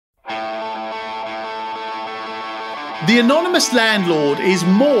The anonymous landlord is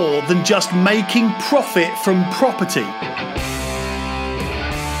more than just making profit from property.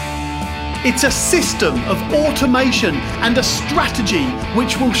 It's a system of automation and a strategy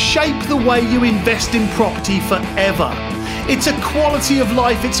which will shape the way you invest in property forever. It's a quality of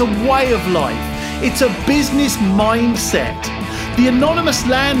life, it's a way of life, it's a business mindset. The anonymous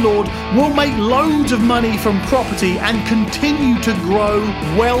landlord will make loads of money from property and continue to grow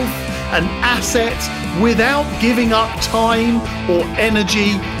wealth and assets without giving up time or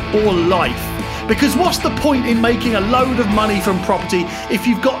energy or life. Because what's the point in making a load of money from property if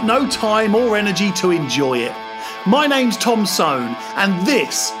you've got no time or energy to enjoy it? My name's Tom Soane, and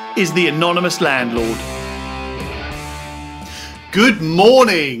this is The Anonymous Landlord. Good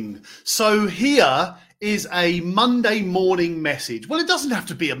morning. So here is a Monday morning message. Well, it doesn't have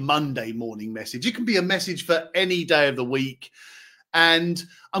to be a Monday morning message. It can be a message for any day of the week. And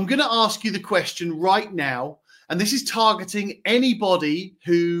I'm going to ask you the question right now, and this is targeting anybody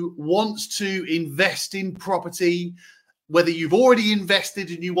who wants to invest in property, whether you've already invested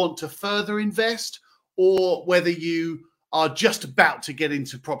and you want to further invest, or whether you are just about to get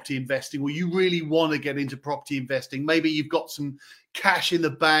into property investing, or you really want to get into property investing. Maybe you've got some cash in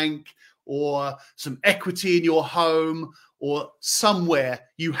the bank or some equity in your home, or somewhere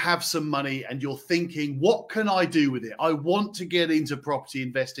you have some money and you're thinking, what can I do with it? I want to get into property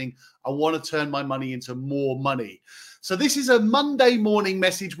investing. I want to turn my money into more money. So this is a Monday morning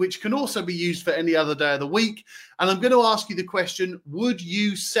message, which can also be used for any other day of the week. And I'm going to ask you the question, would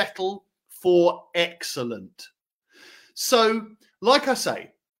you settle for excellent? So like I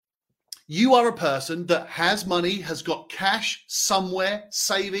say, you are a person that has money, has got cash somewhere,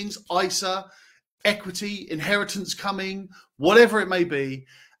 savings, ISA, equity, inheritance coming, whatever it may be,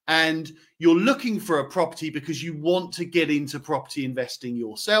 and you're looking for a property because you want to get into property investing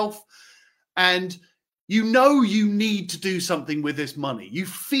yourself, and you know you need to do something with this money. You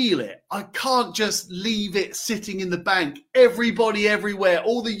feel it. I can't just leave it sitting in the bank. Everybody everywhere,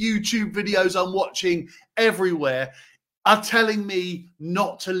 all the YouTube videos I'm watching everywhere are telling me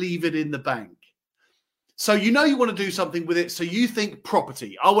not to leave it in the bank. So you know you want to do something with it. So you think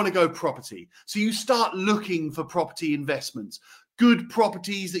property. I want to go property. So you start looking for property investments, good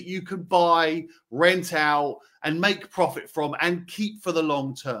properties that you can buy, rent out, and make profit from and keep for the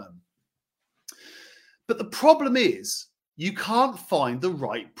long term. But the problem is you can't find the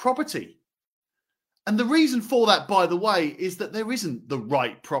right property. And the reason for that, by the way, is that there isn't the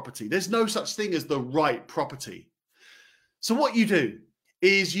right property. There's no such thing as the right property. So what you do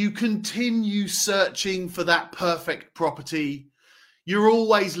is you continue searching for that perfect property. You're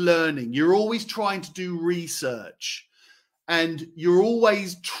always learning. You're always trying to do research. And you're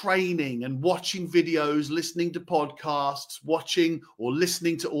always training and watching videos, listening to podcasts, watching or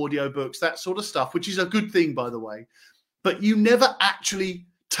listening to audiobooks, that sort of stuff, which is a good thing, by the way. But you never actually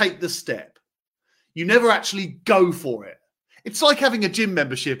take the step. You never actually go for it. It's like having a gym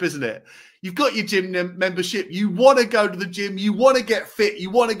membership, isn't it? You've got your gym membership. You want to go to the gym. You want to get fit.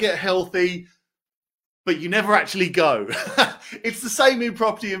 You want to get healthy, but you never actually go. It's the same in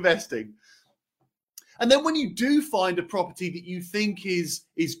property investing. And then when you do find a property that you think is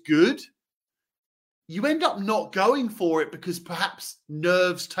good, you end up not going for it because perhaps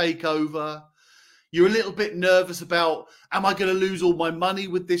nerves take over. You're a little bit nervous about, am I going to lose all my money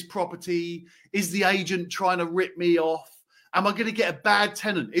with this property? Is the agent trying to rip me off? Am I going to get a bad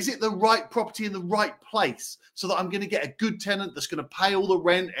tenant? Is it the right property in the right place so that I'm going to get a good tenant that's going to pay all the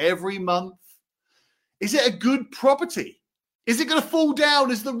rent every month? Is it a good property? Is it going to fall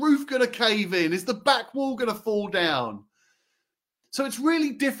down? Is the roof going to cave in? Is the back wall going to fall down? So it's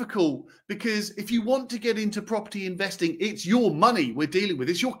really difficult because if you want to get into property investing, it's your money we're dealing with.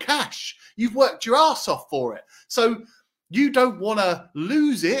 It's your cash. You've worked your ass off for it. So you don't want to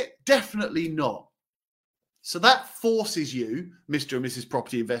lose it. Definitely not. So that forces you, Mr. and Mrs.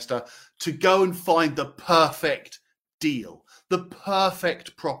 Property Investor, to go and find the perfect deal, the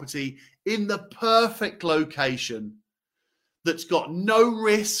perfect property in the perfect location that's got no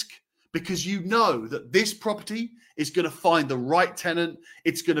risk, because you know that this property is going to find the right tenant.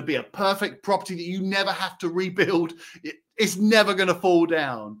 It's going to be a perfect property that you never have to rebuild. It's never going to fall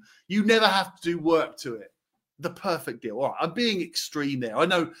down. You never have to do work to it. The perfect deal. All right, I'm being extreme there. I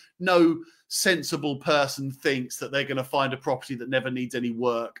know no sensible person thinks that they're going to find a property that never needs any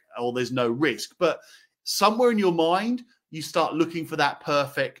work or there's no risk. But somewhere in your mind, you start looking for that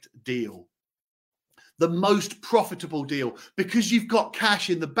perfect deal, the most profitable deal, because you've got cash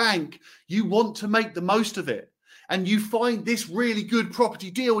in the bank. You want to make the most of it. And you find this really good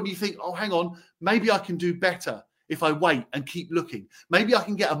property deal and you think, oh, hang on, maybe I can do better. if I wait and keep looking. Maybe I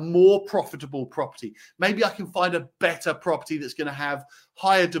can get a more profitable property. Maybe I can find a better property that's going to have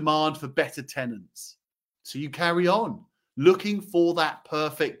higher demand for better tenants. So you carry on looking for that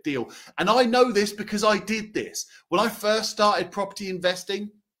perfect deal. And I know this because I did this. When I first started property investing,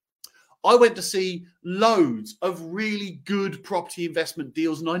 I went to see loads of really good property investment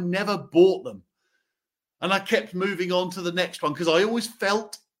deals and I never bought them. And I kept moving on to the next one because I always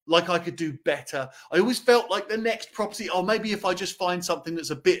felt like I could do better. I always felt like the next property, maybe if I just find something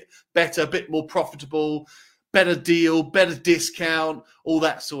that's a bit better, a bit more profitable, better deal, better discount, all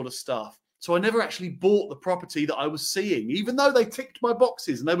that sort of stuff. So I never actually bought the property that I was seeing, even though they ticked my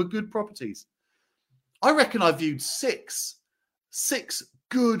boxes and they were good properties. I reckon I viewed six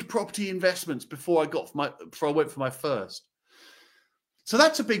good property investments before I went for my first. So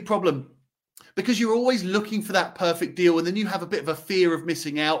that's a big problem because you're always looking for that perfect deal, and then you have a bit of a fear of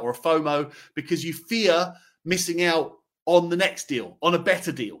missing out or a FOMO because you fear missing out on the next deal, on a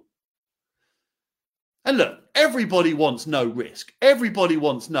better deal. And look, everybody wants no risk. Everybody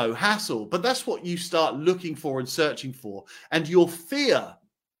wants no hassle, but that's what you start looking for and searching for. And your fear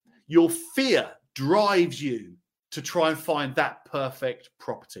drives you to try and find that perfect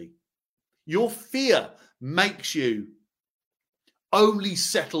property. Your fear makes you only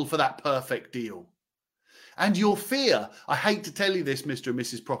settle for that perfect deal. And your fear, I hate to tell you this, Mr. and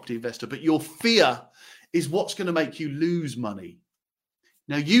Mrs. Property Investor, but your fear is what's going to make you lose money.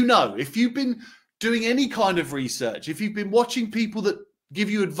 Now, you know, if you've been doing any kind of research, if you've been watching people that give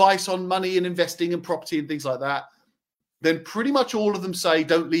you advice on money and investing and property and things like that, then pretty much all of them say,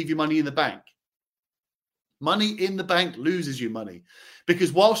 don't leave your money in the bank. Money in the bank loses you money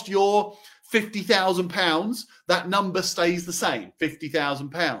because whilst you're £50,000, that number stays the same,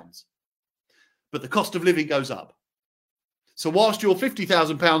 £50,000. But the cost of living goes up. So whilst your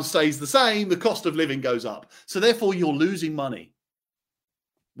 £50,000 stays the same, the cost of living goes up. So therefore you're losing money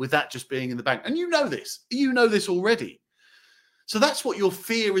with that just being in the bank. And you know this already. So that's what your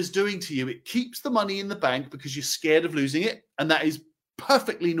fear is doing to you. It keeps the money in the bank because you're scared of losing it. And that is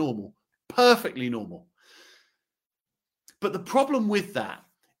perfectly normal, perfectly normal. But the problem with that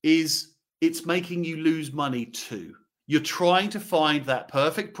is it's making you lose money too. You're trying to find that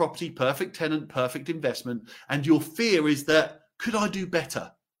perfect property, perfect tenant, perfect investment. And your fear is that, could I do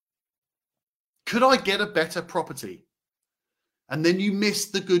better? Could I get a better property? And then you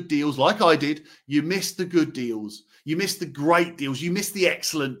miss the good deals like I did. You miss the good deals. You miss the great deals. You miss the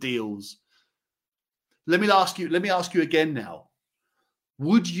excellent deals. Let me ask you again now.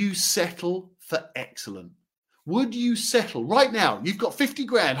 Would you settle for excellent? Would you settle right now? You've got 50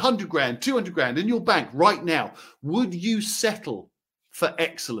 grand, 100 grand, 200 grand in your bank right now. Would you settle for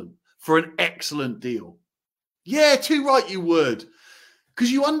excellent, for an excellent deal? Yeah, too right you would.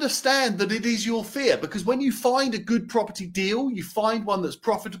 Because you understand that it is your fear. Because when you find a good property deal, you find one that's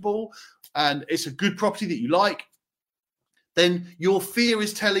profitable and it's a good property that you like, then your fear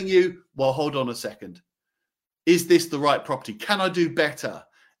is telling you, well, hold on a second. Is this the right property? Can I do better?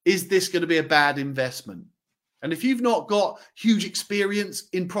 Is this going to be a bad investment? And if you've not got huge experience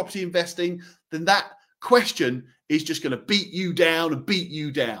in property investing, then that question is just going to beat you down and beat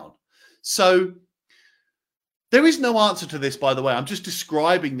you down. So there is no answer to this, by the way. I'm just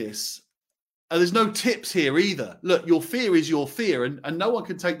describing this. And there's no tips here either. Look, your fear is your fear, and no one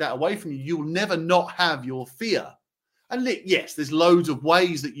can take that away from you. You'll never not have your fear. And yes, there's loads of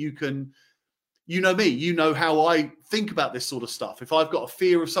ways that you can, you know me, you know how I think about this sort of stuff. If I've got a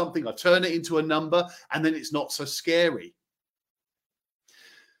fear of something, I turn it into a number, and then it's not so scary.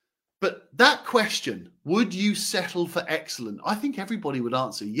 But that question, would you settle for excellent? I think everybody would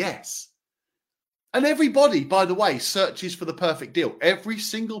answer yes. And everybody, by the way, searches for the perfect deal. Every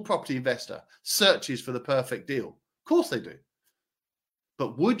single property investor searches for the perfect deal. Of course they do.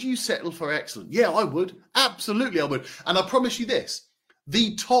 But would you settle for excellent? Yeah, I would. Absolutely, I would. And I promise you this,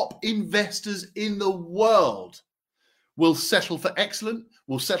 the top investors in the world will settle for excellent,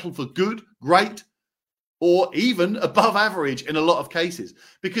 will settle for good, great, or even above average in a lot of cases,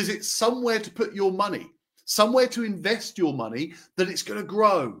 because it's somewhere to put your money, somewhere to invest your money that it's going to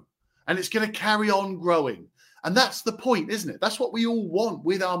grow. And it's going to carry on growing. And that's the point, isn't it? That's what we all want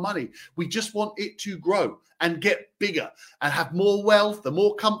with our money. We just want it to grow and get bigger and have more wealth, the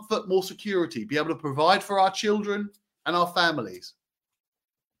more comfort, more security, be able to provide for our children and our families.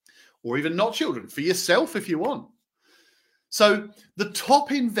 Or even not children, for yourself if you want. So the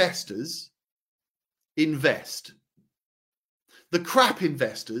top investors invest. The crap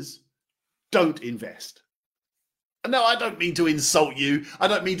investors don't invest. No, I don't mean to insult you. I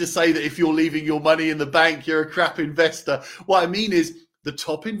don't mean to say that if you're leaving your money in the bank, you're a crap investor. What I mean is the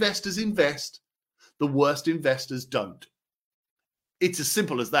top investors invest. the worst investors don't. It's as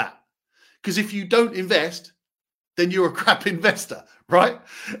simple as that. Because if you don't invest, then you're a crap investor, right?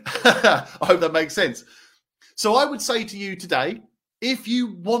 I hope that makes sense. So I would say to you today, if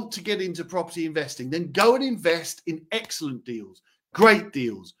you want to get into property investing, then go and invest in excellent deals, great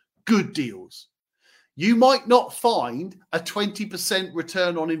deals, good deals. You might not find a 20%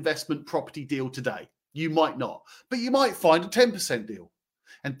 return on investment property deal today. You might not, but you might find a 10% deal.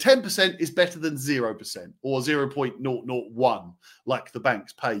 And 10% is better than 0% or 0.001 like the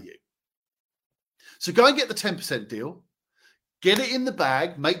banks pay you. So go and get the 10% deal, get it in the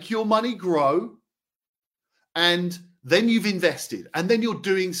bag, make your money grow, and then you've invested, and then you're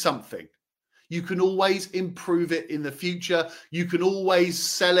doing something. You can always improve it in the future. You can always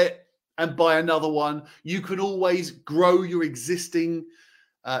sell it and buy another one. You can always grow your existing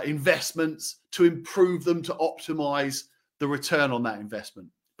investments to improve them, to optimize the return on that investment.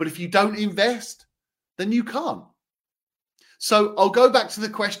 But if you don't invest, then you can't. So I'll go back to the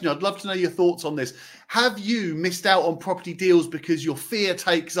question. I'd love to know your thoughts on this. Have you missed out on property deals because your fear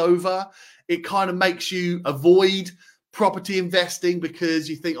takes over? It kind of makes you avoid property investing because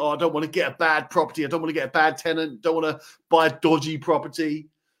you think, oh, I don't want to get a bad property. I don't want to get a bad tenant. Don't want to buy a dodgy property.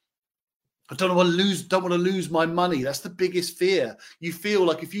 I don't want to lose my money. That's the biggest fear. You feel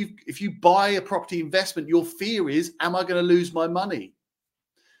like if you buy a property investment, your fear is, am I going to lose my money?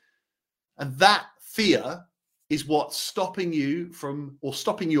 And that fear is what's stopping you from, or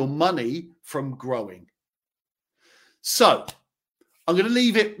stopping your money from growing. So I'm going to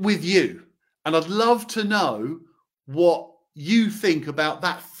leave it with you. And I'd love to know what you think about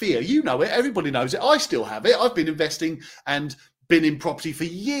that fear. You know it. Everybody knows it. I still have it. I've been investing and been in property for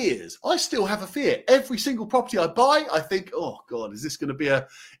years. I still have a fear. Every single property I buy, I think, oh God, is this going to be a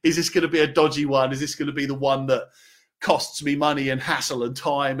dodgy one? Is this going to be the one that costs me money and hassle and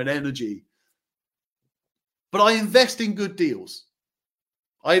time and energy? But I invest in good deals.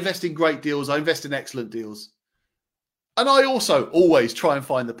 I invest in great deals. I invest in excellent deals. And I also always try and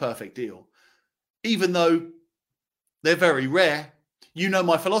find the perfect deal. Even though they're very rare, you know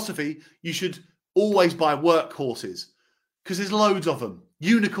my philosophy, you should always buy workhorses because there's loads of them.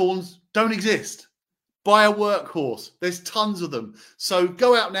 Unicorns don't exist. Buy a workhorse. There's tons of them. So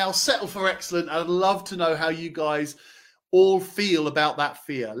go out now, settle for excellent. I'd love to know how you guys all feel about that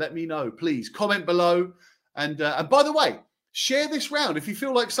fear. Let me know, please. Comment below. And by the way, share this round. If you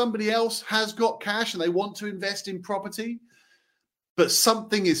feel like somebody else has got cash and they want to invest in property, but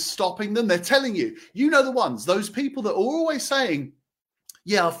something is stopping them, they're telling you, you know the ones, those people that are always saying,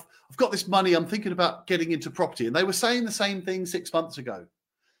 yeah, I've got this money, I'm thinking about getting into property. And they were saying the same thing 6 months ago.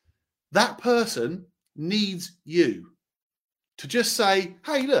 That person needs you to just say,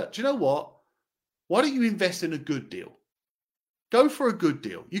 hey, look, do you know what? Why don't you invest in a good deal? Go for a good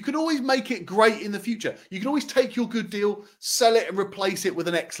deal. You can always make it great in the future. You can always take your good deal, sell it and replace it with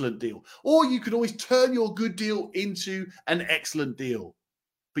an excellent deal. Or you can always turn your good deal into an excellent deal.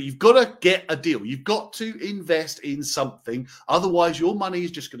 But you've got to get a deal. You've got to invest in something. Otherwise, your money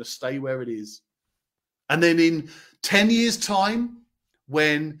is just going to stay where it is. And then in 10 years' time,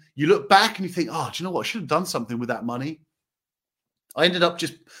 when you look back and you think, oh, do you know what? I should have done something with that money. I ended up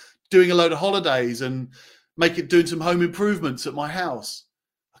just doing a load of holidays and doing some home improvements at my house.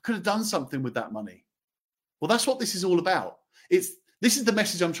 I could have done something with that money. Well, that's what this is all about. This is the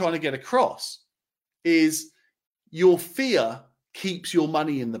message I'm trying to get across, is your fear keeps your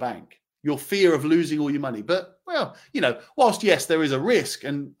money in the bank. Your fear of losing all your money. But, well, you know, whilst, yes, there is a risk,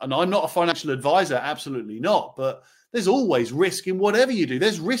 and I'm not a financial advisor, absolutely not, but there's always risk in whatever you do.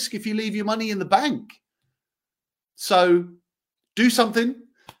 There's risk if you leave your money in the bank. So do something.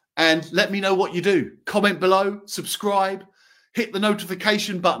 And let me know what you do. Comment below, subscribe, hit the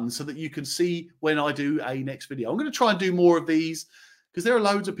notification button so that you can see when I do a next video. I'm going to try and do more of these because there are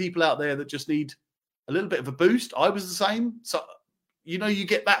loads of people out there that just need a little bit of a boost. I was the same. So, you know, you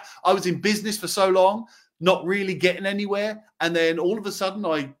get that. I was in business for so long, not really getting anywhere. And then all of a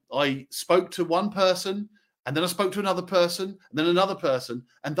sudden I spoke to one person, and then I spoke to another person, and then another person.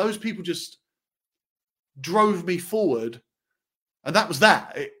 And those people just drove me forward. And that was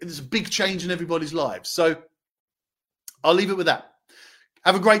that. It's a big change in everybody's lives. So I'll leave it with that.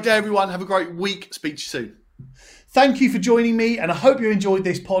 Have a great day, everyone. Have a great week. Speak to you soon. Thank you for joining me, and I hope you enjoyed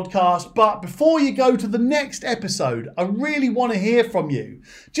this podcast. But before you go to the next episode, I really want to hear from you.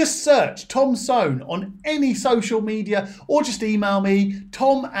 Just search Tom Soane on any social media, or just email me,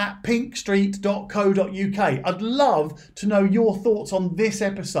 tom@pinkstreet.co.uk. I'd love to know your thoughts on this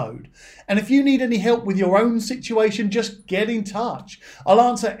episode. And if you need any help with your own situation, just get in touch. I'll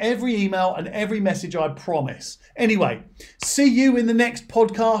answer every email and every message, I promise. Anyway, see you in the next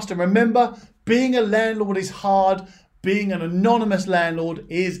podcast, and remember, Being a landlord is hard. Being an anonymous landlord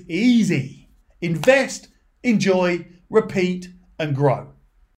is easy. Invest, enjoy, repeat, and grow.